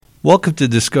Welcome to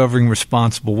Discovering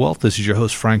Responsible Wealth. This is your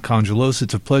host, Frank Congelos.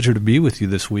 It's a pleasure to be with you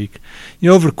this week.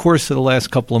 Over the course of the last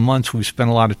couple of months, we've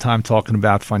spent a lot of time talking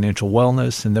about financial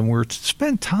wellness, and then we're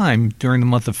spent time during the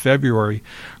month of February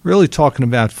really talking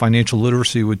about financial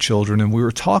literacy with children, and we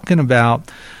were talking about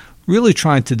really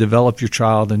trying to develop your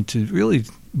child and to really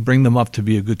bring them up to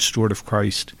be a good steward of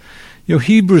Christ.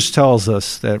 Hebrews tells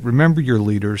us that remember your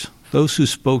leaders, those who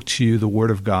spoke to you the word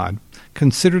of God,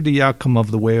 consider the outcome of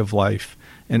the way of life,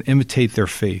 and imitate their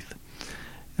faith.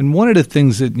 And one of the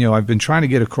things that I've been trying to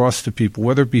get across to people,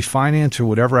 whether it be finance or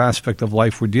whatever aspect of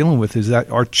life we're dealing with, is that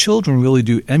our children really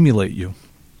do emulate you.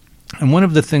 And one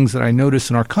of the things that I notice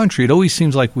in our country, it always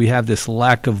seems like we have this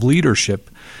lack of leadership.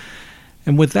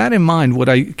 And with that in mind, what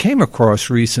I came across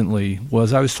recently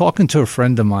was I was talking to a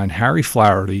friend of mine, Harry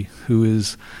Flaherty, who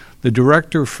is the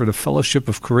director for the Fellowship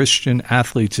of Christian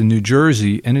Athletes in New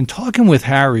Jersey. And in talking with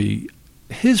Harry,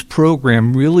 his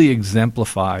program really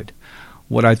exemplified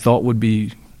what I thought would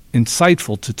be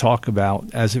insightful to talk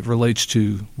about as it relates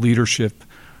to leadership,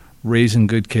 raising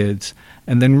good kids,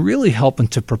 and then really helping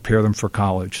to prepare them for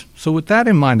college. So with that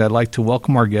in mind, I'd like to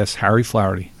welcome our guest, Harry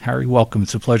Flaherty. Harry, welcome.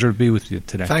 It's a pleasure to be with you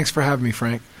today. Thanks for having me,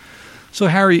 Frank. So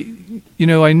Harry,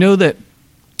 I know that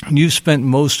you've spent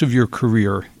most of your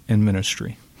career in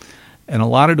ministry. And a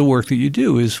lot of the work that you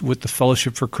do is with the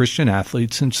Fellowship for Christian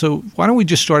Athletes. And so why don't we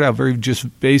just start out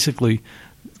just basically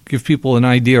give people an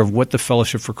idea of what the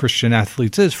Fellowship for Christian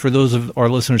Athletes is for those of our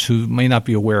listeners who may not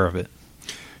be aware of it.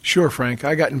 Sure, Frank.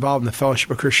 I got involved in the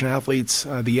Fellowship of Christian Athletes,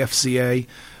 the FCA,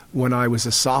 when I was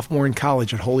a sophomore in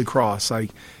college at Holy Cross. I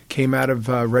came out of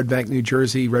Red Bank, New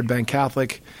Jersey, Red Bank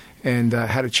Catholic, and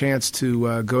had a chance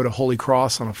to go to Holy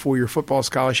Cross on a 4-year football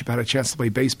scholarship. I had a chance to play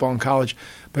baseball in college.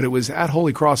 But it was at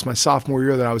Holy Cross my sophomore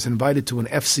year that I was invited to an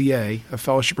FCA, a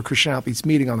Fellowship of Christian Athletes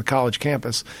meeting on the college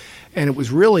campus. And it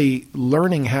was really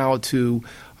learning how to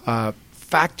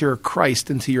factor Christ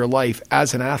into your life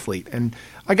as an athlete. And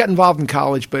I got involved in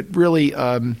college, but really,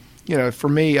 for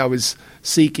me, I was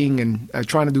seeking and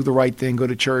trying to do the right thing, go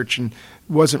to church, and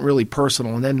wasn't really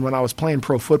personal. And then when I was playing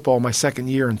pro football my second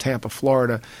year in Tampa,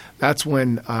 Florida, that's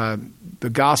when the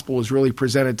gospel was really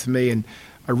presented to me, and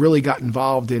I really got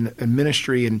involved in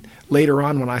ministry. And later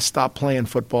on, when I stopped playing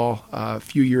football a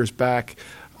few years back,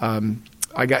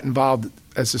 I got involved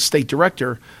as a state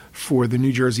director for the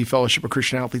New Jersey Fellowship of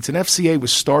Christian Athletes. And FCA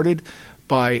was started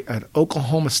by an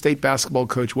Oklahoma State basketball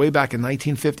coach way back in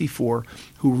 1954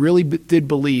 who really did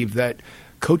believe that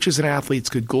coaches and athletes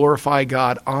could glorify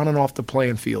God on and off the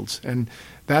playing fields. And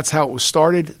that's how it was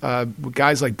started with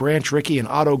guys like Branch Rickey and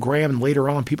Otto Graham, and later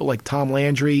on people like Tom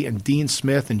Landry and Dean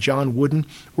Smith and John Wooden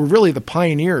were really the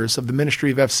pioneers of the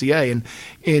ministry of FCA. And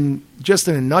in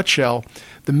a nutshell,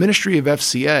 the ministry of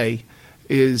FCA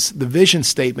is the vision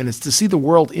statement is to see the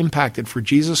world impacted for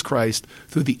Jesus Christ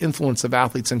through the influence of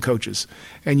athletes and coaches.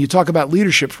 And you talk about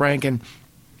leadership, Frank, and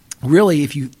really,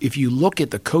 if you look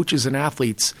at the coaches and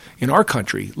athletes in our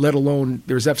country, let alone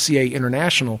there's FCA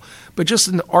International, but just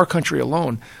in our country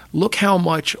alone, look how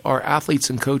much our athletes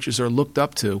and coaches are looked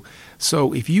up to.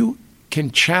 So if you can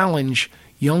challenge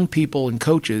young people and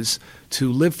coaches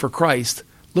to live for Christ,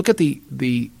 look at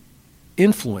the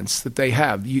influence that they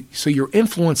have. So you're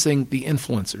influencing the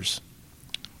influencers.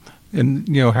 And,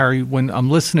 Harry, when I'm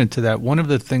listening to that, one of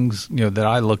the things, that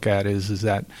I look at is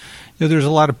that, there's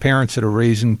a lot of parents that are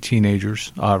raising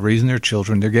teenagers, raising their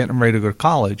children. They're getting them ready to go to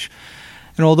college.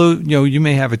 And although, you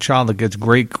may have a child that gets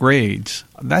great grades,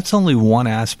 that's only one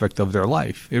aspect of their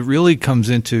life. It really comes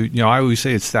into, I always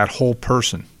say it's that whole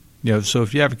person. So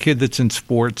if you have a kid that's in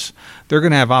sports, they're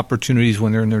going to have opportunities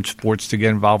when they're in their sports to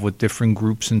get involved with different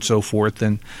groups and so forth.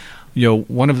 And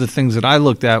one of the things that I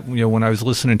looked at, when I was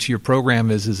listening to your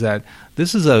program is that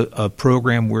this is a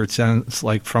program where it sounds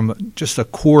like from just a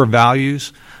core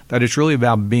values that it's really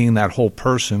about being that whole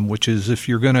person, which is if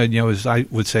you're going to, as I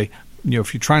would say,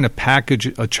 if you're trying to package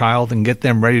a child and get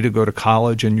them ready to go to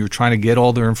college and you're trying to get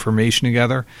all their information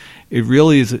together, it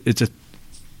really is, it's a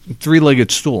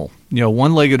three-legged stool.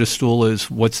 One-legged stool is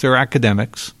what's their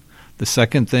academics. The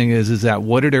second thing is that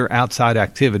what are their outside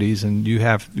activities, and you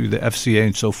have through the FCA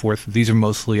and so forth. These are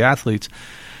mostly athletes.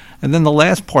 And then the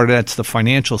last part of that's the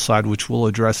financial side, which we'll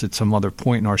address at some other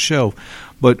point in our show.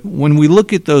 But when we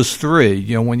look at those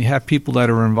three, when you have people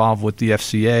that are involved with the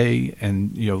FCA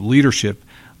and leadership,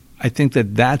 I think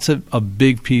that that's a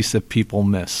big piece that people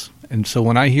miss. And so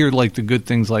when I hear like the good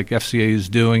things like FCA is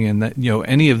doing and that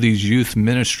any of these youth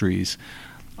ministries,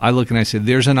 I look and I say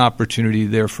there's an opportunity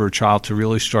there for a child to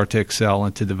really start to excel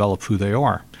and to develop who they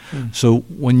are. So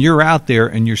when you're out there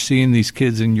and you're seeing these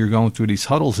kids and you're going through these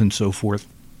huddles and so forth,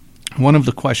 one of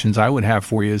the questions I would have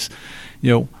for you is,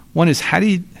 One is how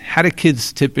do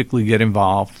kids typically get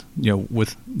involved,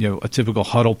 with a typical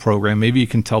huddle program? Maybe you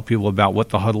can tell people about what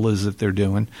the huddle is that they're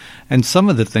doing, and some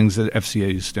of the things that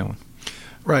FCA is doing.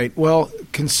 Right. Well,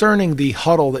 concerning the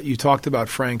huddle that you talked about,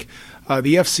 Frank,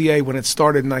 the FCA, when it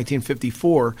started in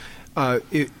 1954,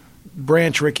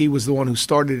 Branch Rickey was the one who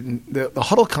started. And the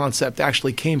huddle concept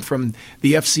actually came from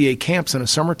the FCA camps in the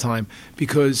summertime,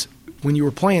 because when you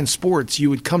were playing sports, you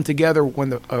would come together when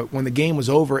the game was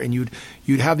over, and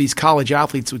you'd have these college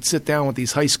athletes who would sit down with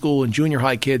these high school and junior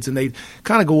high kids, and they'd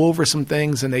kind of go over some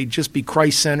things, and they'd just be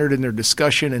Christ-centered in their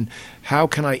discussion, and how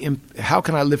can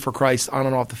I live for Christ on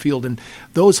and off the field. And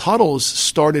those huddles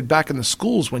started back in the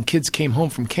schools when kids came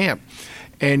home from camp.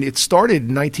 And it started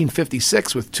in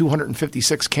 1956 with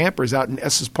 256 campers out in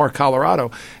Estes Park, Colorado.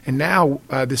 And now,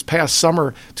 this past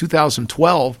summer,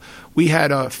 2012, we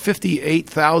had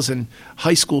 58,000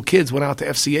 high school kids went out to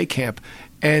FCA camp.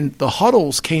 And the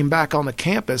huddles came back on the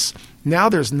campus. Now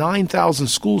there's 9,000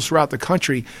 schools throughout the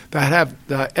country that have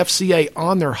the FCA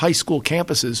on their high school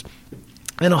campuses.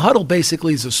 And a huddle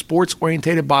basically is a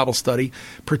sports-oriented Bible study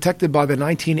protected by the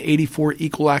 1984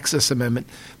 Equal Access Amendment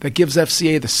that gives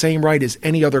FCA the same right as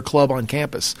any other club on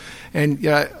campus. And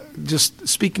just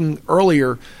speaking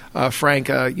earlier, Frank,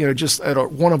 just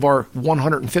at one of our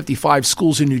 155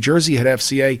 schools in New Jersey at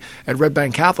FCA at Red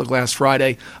Bank Catholic last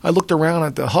Friday, I looked around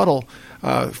at the huddle,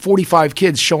 45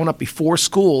 kids showing up before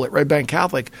school at Red Bank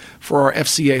Catholic for our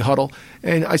FCA huddle.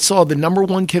 And I saw the number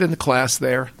one kid in the class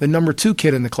there. The number two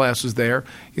kid in the class was there,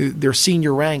 their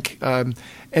senior rank. And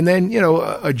then,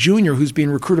 a junior who's being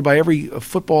recruited by every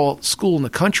football school in the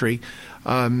country.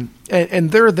 And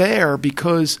they're there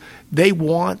because they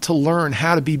want to learn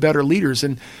how to be better leaders.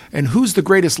 And who's the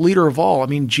greatest leader of all? I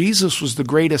mean, Jesus was the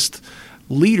greatest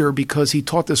leader because he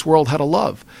taught this world how to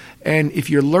love. And if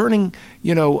you're learning,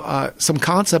 some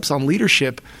concepts on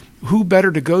leadership, who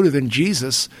better to go to than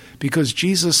Jesus? Because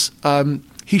Jesus,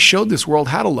 he showed this world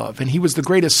how to love. And he was the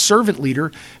greatest servant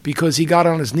leader because he got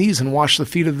on his knees and washed the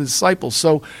feet of the disciples.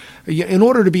 So in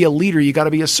order to be a leader, you got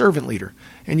to be a servant leader.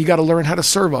 And you got to learn how to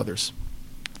serve others.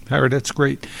 Harry, that's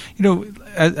great.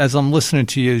 As I'm listening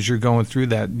to you as you're going through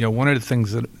that, one of the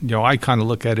things that, I kind of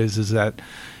look at is that,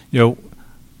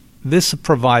 this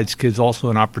provides kids also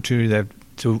an opportunity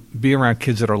to be around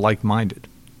kids that are like-minded.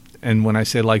 And when I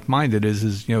say like-minded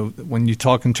is when you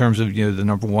talk in terms of, the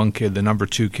number one kid, the number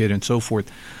two kid, and so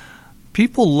forth,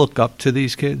 people look up to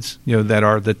these kids, that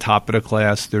are the top of the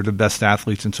class, they're the best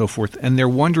athletes and so forth, and they're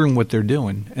wondering what they're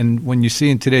doing. And when you see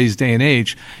in today's day and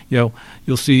age, you'll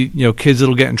see, kids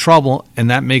that'll get in trouble, and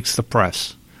that makes the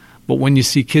press. But when you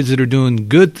see kids that are doing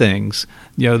good things,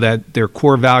 that their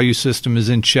core value system is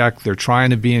in check, they're trying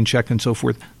to be in check and so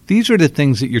forth, these are the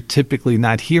things that you're typically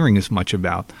not hearing as much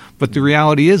about. But the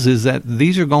reality is that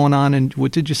these are going on in,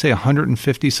 what did you say,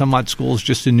 150 some odd schools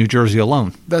just in New Jersey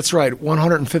alone? That's right.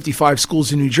 155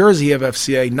 schools in New Jersey have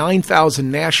FCA, 9,000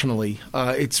 nationally.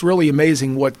 It's really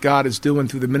amazing what God is doing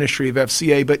through the ministry of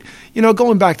FCA. But,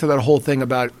 going back to that whole thing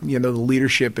about, the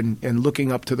leadership and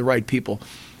looking up to the right people.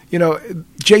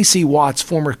 J.C. Watts,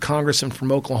 former congressman from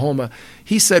Oklahoma,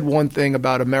 he said one thing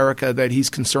about America that he's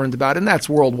concerned about, and that's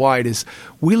worldwide, is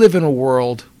we live in a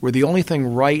world where the only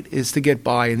thing right is to get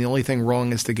by and the only thing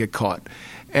wrong is to get caught.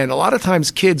 And a lot of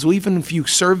times kids, even if you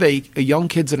survey young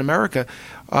kids in America,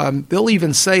 they'll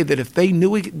even say that if they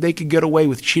knew they could get away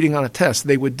with cheating on a test,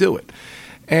 they would do it.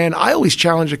 And I always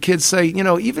challenge a kid, say,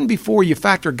 even before you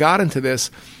factor God into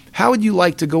this, how would you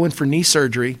like to go in for knee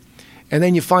surgery and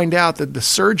then you find out that the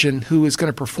surgeon who is going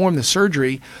to perform the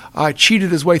surgery cheated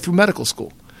his way through medical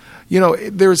school?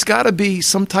 There's got to be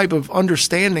some type of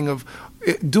understanding of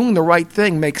doing the right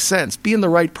thing makes sense. Being the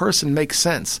right person makes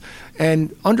sense.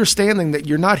 And understanding that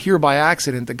you're not here by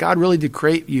accident, that God really did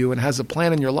create you and has a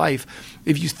plan in your life.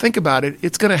 If you think about it,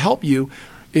 it's going to help you.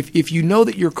 If you know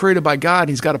that you're created by God and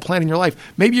he's got a plan in your life,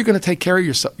 maybe you're going to take care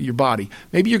of your body.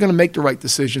 Maybe you're going to make the right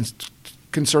decisions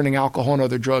concerning alcohol and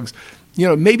other drugs.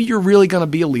 Maybe you're really going to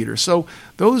be a leader. So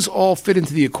those all fit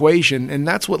into the equation, and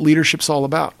that's what leadership's all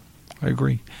about. I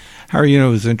agree. Harry,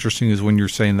 what's interesting is when you're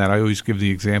saying that, I always give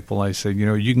the example. I say,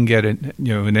 you can get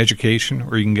an education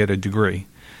or you can get a degree.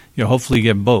 Hopefully you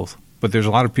get both. But there's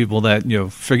a lot of people that,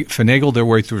 finagle their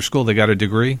way through school. They got a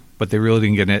degree, but they really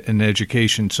didn't get an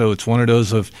education. So it's one of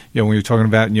those of, when you're talking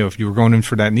about, if you were going in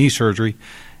for that knee surgery,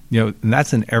 and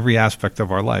that's in every aspect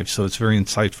of our life. So it's very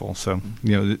insightful. So,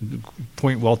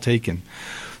 point well taken.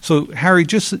 So, Harry,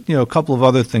 just, a couple of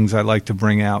other things I'd like to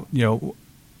bring out.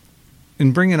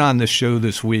 In bringing on this show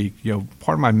this week,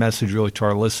 part of my message really to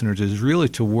our listeners is really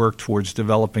to work towards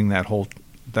developing that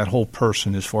whole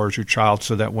person as far as your child,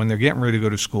 so that when they're getting ready to go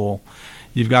to school,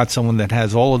 you've got someone that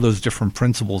has all of those different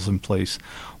principles in place.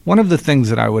 One of the things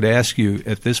that I would ask you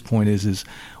at this point is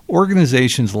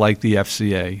organizations like the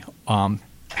FCA,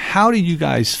 how do you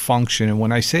guys function? And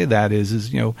when I say that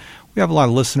is we have a lot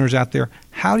of listeners out there.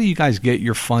 How do you guys get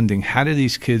your funding? How do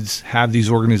these kids have these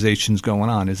organizations going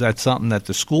on? Is that something that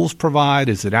the schools provide?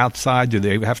 Is it outside? Do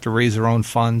they have to raise their own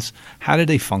funds? How do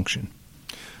they function?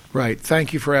 Right.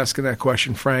 Thank you for asking that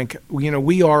question, Frank.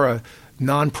 We are a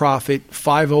nonprofit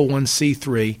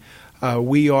 501c3.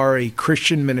 We are a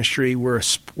Christian ministry.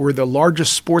 We're the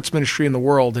largest sports ministry in the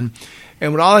world, and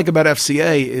what I like about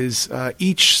FCA is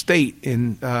each state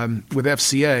with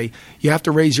FCA, you have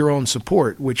to raise your own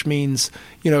support, which means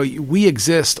we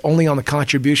exist only on the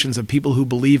contributions of people who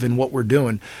believe in what we're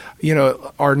doing.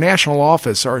 Our national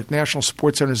office, our national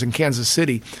sports centers in Kansas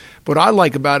City. What I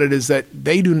like about it is that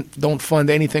they don't fund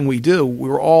anything we do.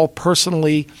 We're all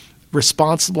personally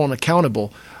responsible and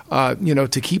accountable.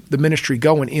 To keep the ministry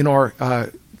going in our,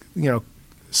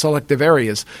 selective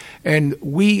areas. And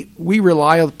we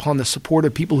rely upon the support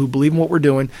of people who believe in what we're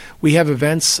doing. We have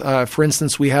events. For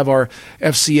instance, we have our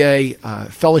FCA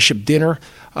Fellowship Dinner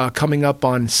coming up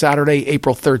on Saturday,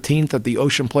 April 13th at the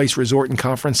Ocean Place Resort and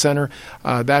Conference Center.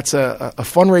 That's a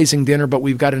fundraising dinner, but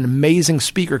we've got an amazing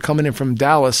speaker coming in from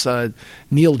Dallas,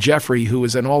 Neil Jeffrey, who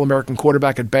is an All-American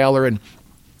quarterback at Baylor and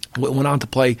went on to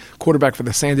play quarterback for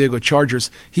the San Diego Chargers.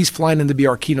 He's flying in to be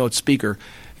our keynote speaker,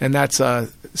 and that's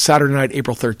Saturday night,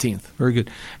 April 13th. Very good.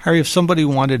 Harry, if somebody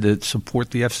wanted to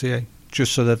support the FCA,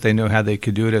 just so that they know how they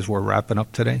could do it as we're wrapping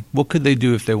up today, what could they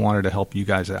do if they wanted to help you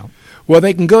guys out? Well,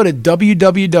 they can go to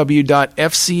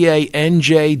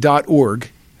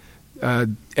www.fcanj.org,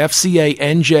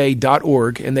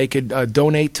 fcanj.org, and they could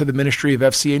donate to the Ministry of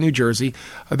FCA New Jersey.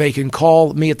 They can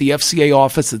call me at the FCA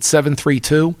office at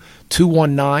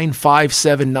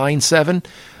 732-219-5797,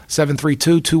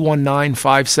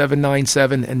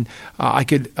 732-219-5797, and I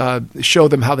could show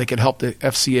them how they could help the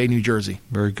FCA New Jersey.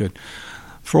 Very good.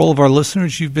 For all of our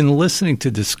listeners, you've been listening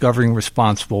to Discovering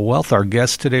Responsible Wealth. Our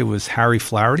guest today was Harry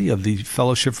Flaherty of the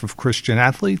Fellowship of Christian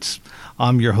Athletes.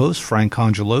 I'm your host, Frank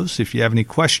Congelos. If you have any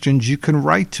questions, you can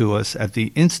write to us at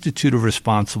the Institute of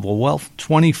Responsible Wealth,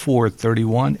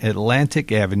 2431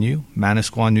 Atlantic Avenue,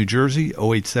 Manasquan, New Jersey,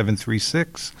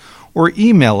 08736, or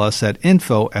email us at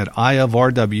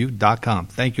info@iofrw.com.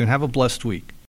 Thank you and have a blessed week.